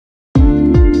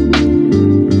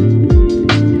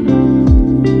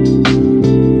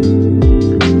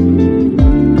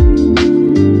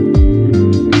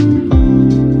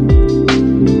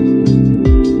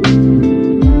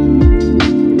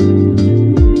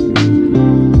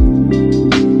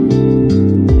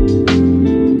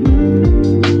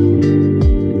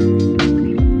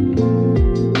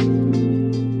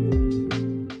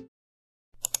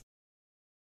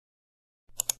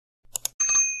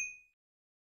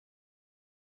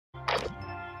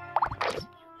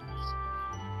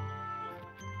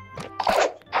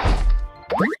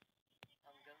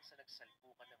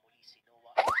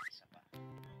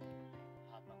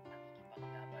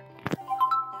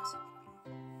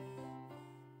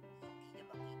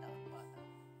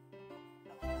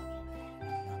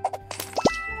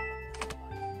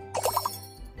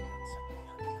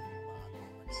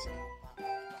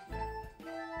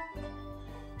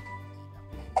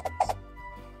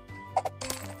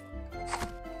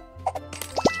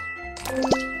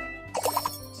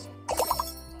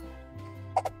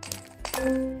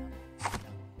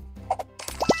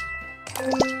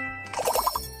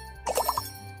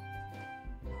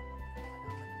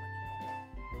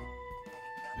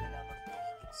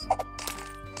Thank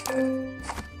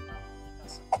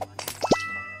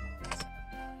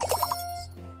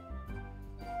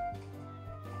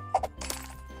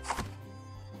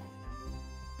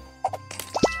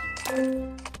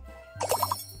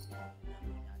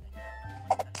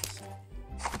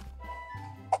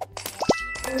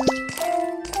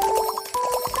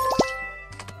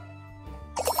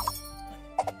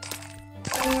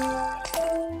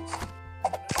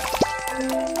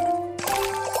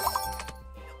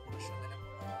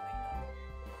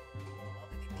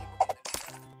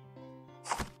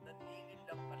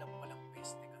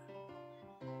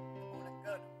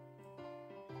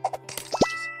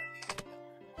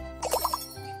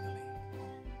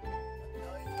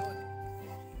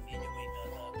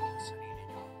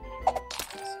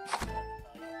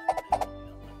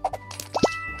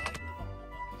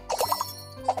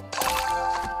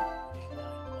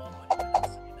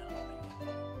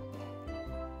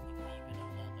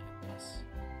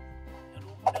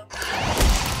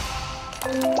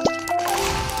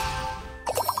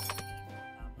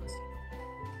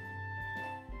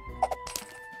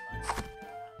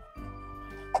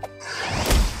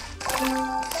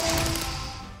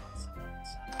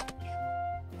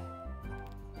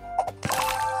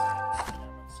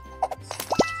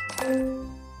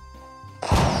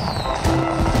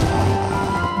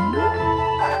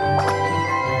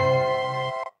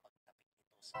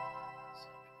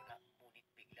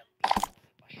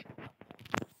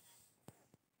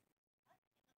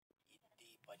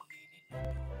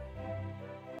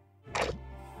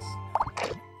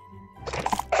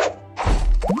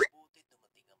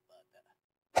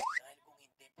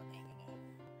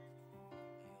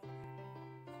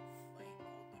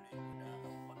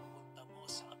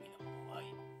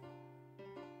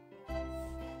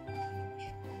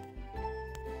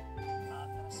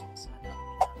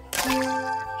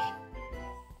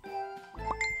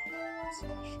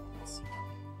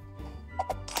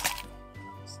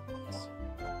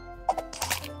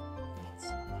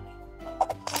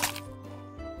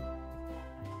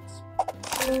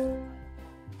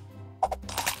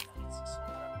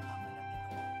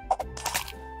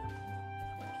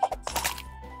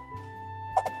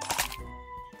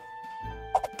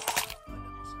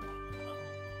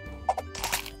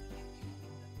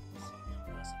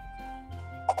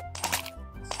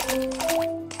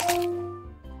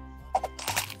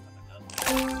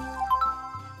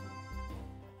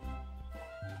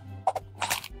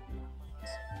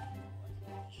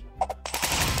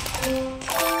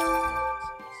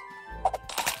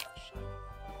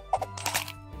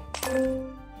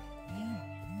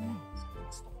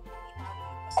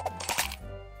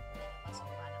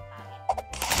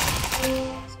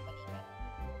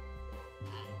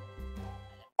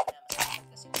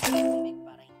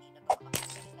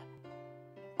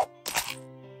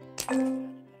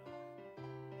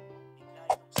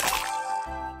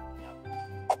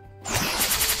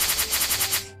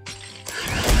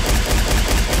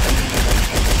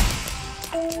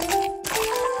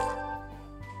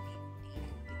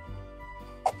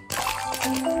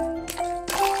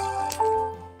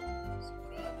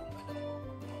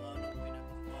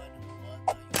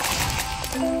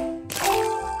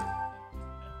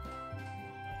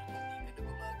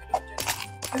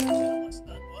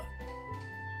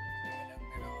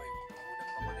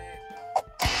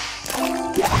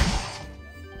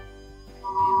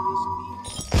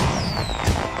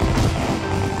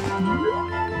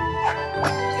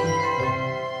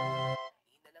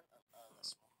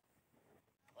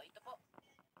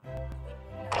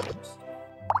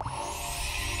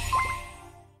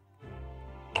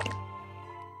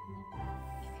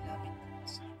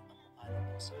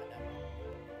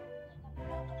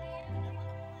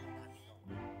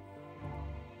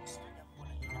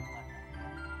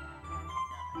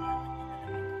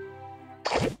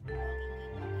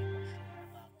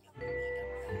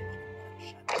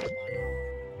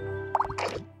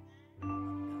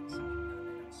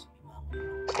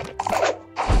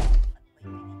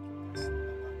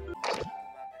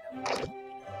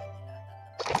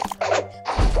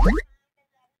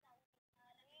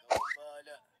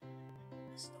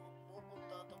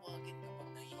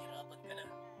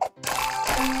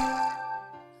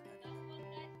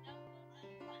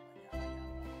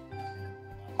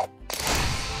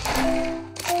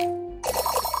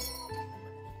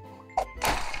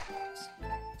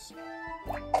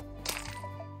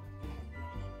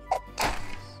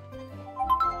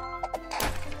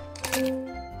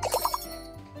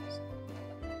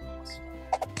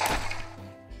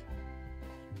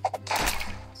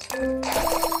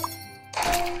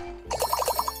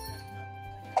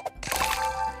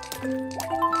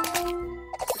you.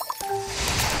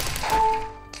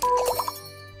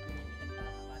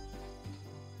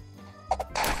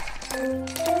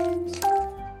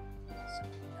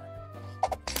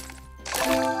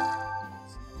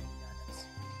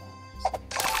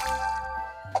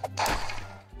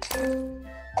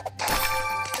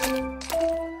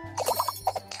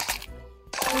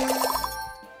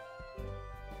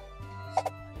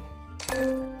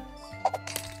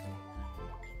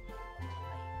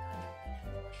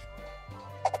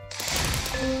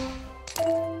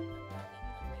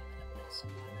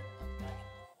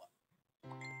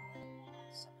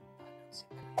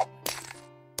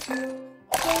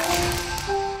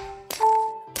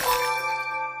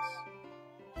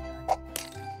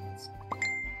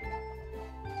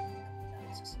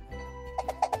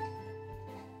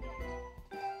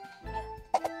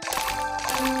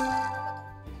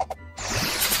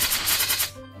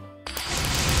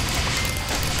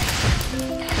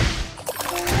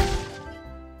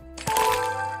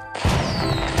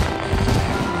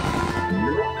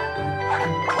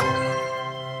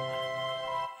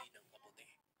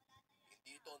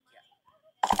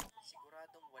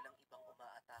 siguradong walang ibang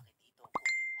umaatake dito kung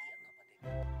hindi ang kapatid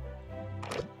ko.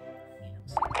 Ilang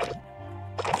sandali ng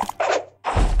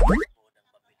takbo ng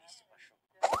mabilis sa pasyon.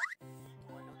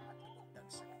 Tumalon at lumagdag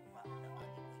sa lupa na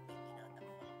animoy may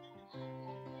tinatakpan.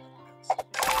 Hanggang sa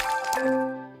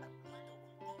at dito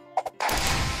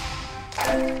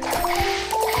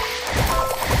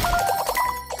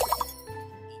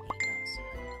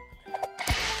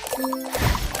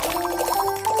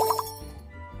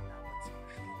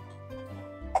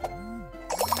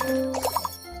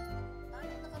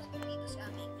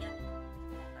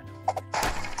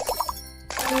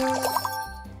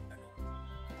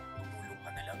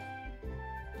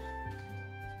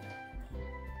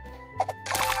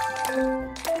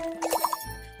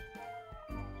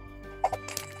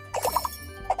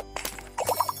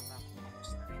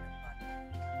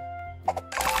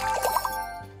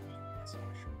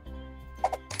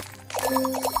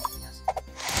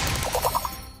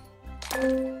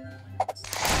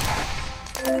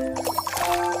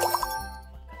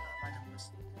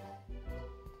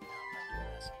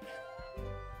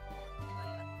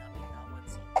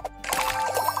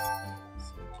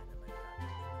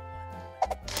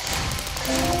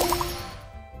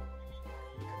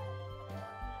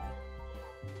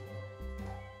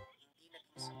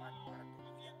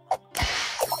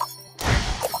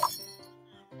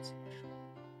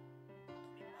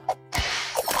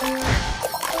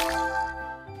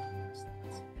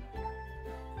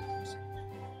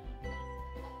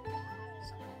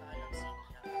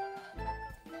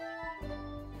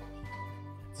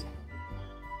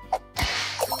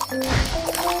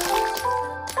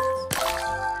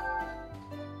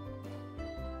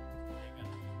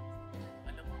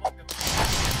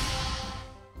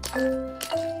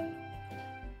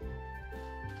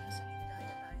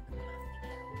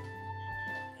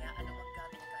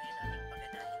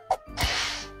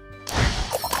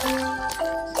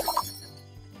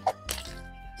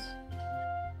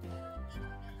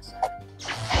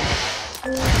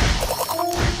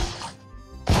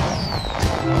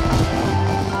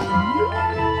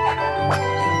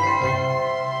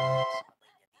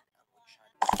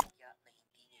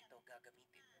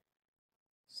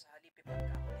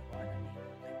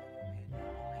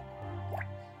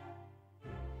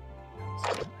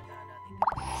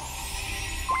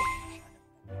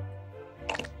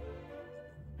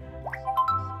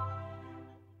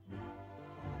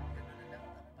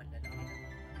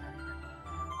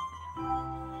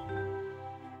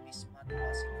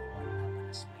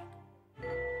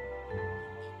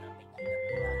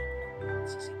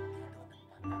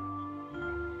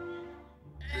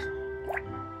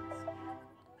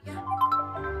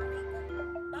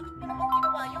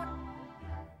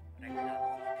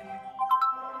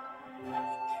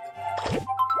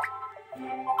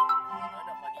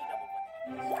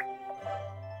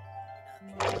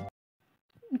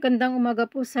Magandang umaga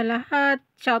po sa lahat.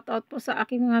 Shout out po sa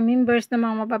aking mga members na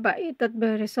mga mababait at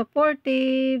very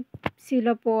supportive.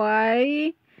 Sila po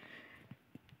ay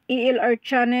ELR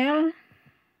Channel,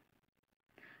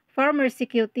 Farmer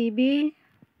CQ TV,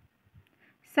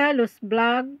 Salus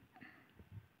Vlog,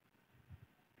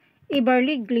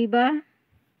 Ibarlig Gliba,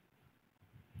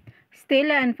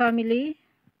 Stella and Family,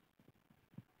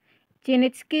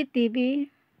 Chinitsky TV,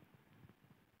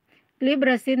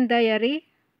 Librasin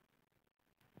Diary,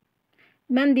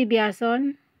 Mandy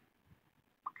Biason,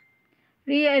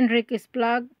 Ria Enriquez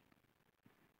Vlog,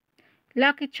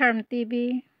 Lucky Charm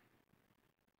TV,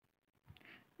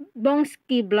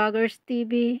 Bongski Vloggers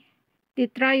TV,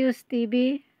 Titrayus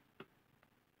TV,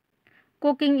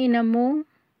 Cooking Inamu,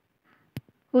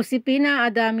 Josepina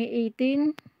Adami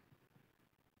 18,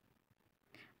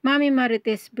 Mami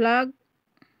Marites Vlog,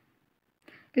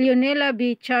 Leonela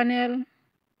B Channel,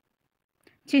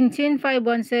 Chinchin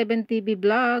 517 TV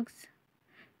Vlogs,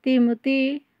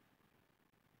 Timothy,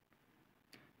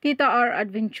 Tita R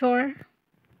Adventure,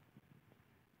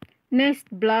 Nest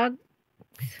Vlog,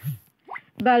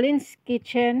 Balin's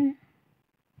Kitchen,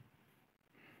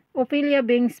 Ophelia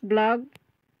Bings Vlog,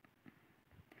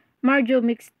 Marjo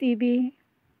Mix TV,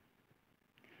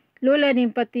 Lola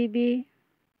Nimpa TV,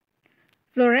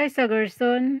 Floresa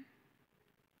Gerson,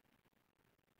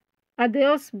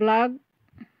 Adels Vlog,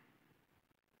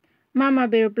 Mama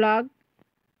Bear Vlog,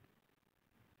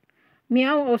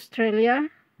 Meow Australia,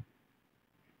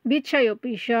 Bichay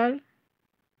Official,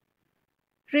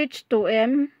 Rich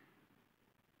 2M,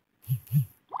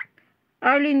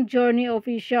 Arlene Journey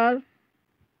Official,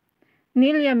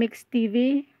 Nilia Mix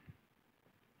TV,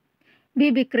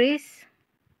 Bibi Chris,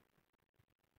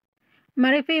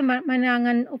 Marife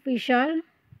Manangan Official,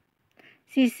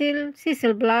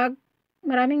 Cecil Vlog,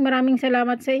 Maraming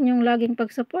salamat sa inyong laging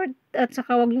pag-support at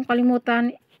saka huwag niyong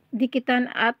kalimutan dikitan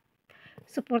at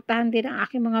suportahan din ang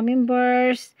aking mga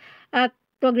members at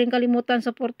huwag rin kalimutan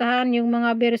suportahan yung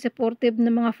mga very supportive na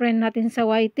mga friend natin sa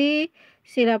YT.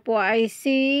 Sila po ay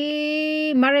si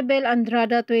Maribel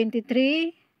Andrada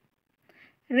 23,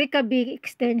 Rica B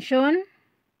Extension,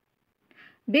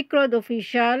 Big Road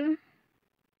Official,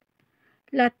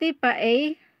 Latipa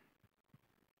A,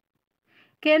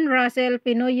 Ken Russell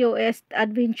Pinoy US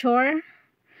Adventure,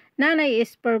 Nanay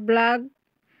Esper Vlog,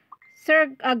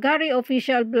 Sir Gary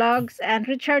Official Vlogs, and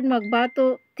Richard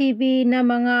Magbato TV na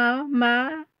mga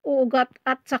mauugat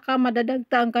at saka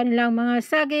madadagta ang kanilang mga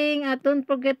saging. At don't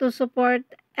forget to support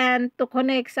and to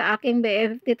connect sa aking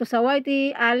BF dito sa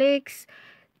YT, Alex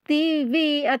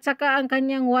TV, at saka ang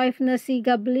kanyang wife na si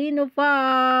Gablino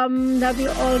Fam. Love you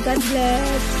all. God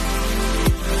bless.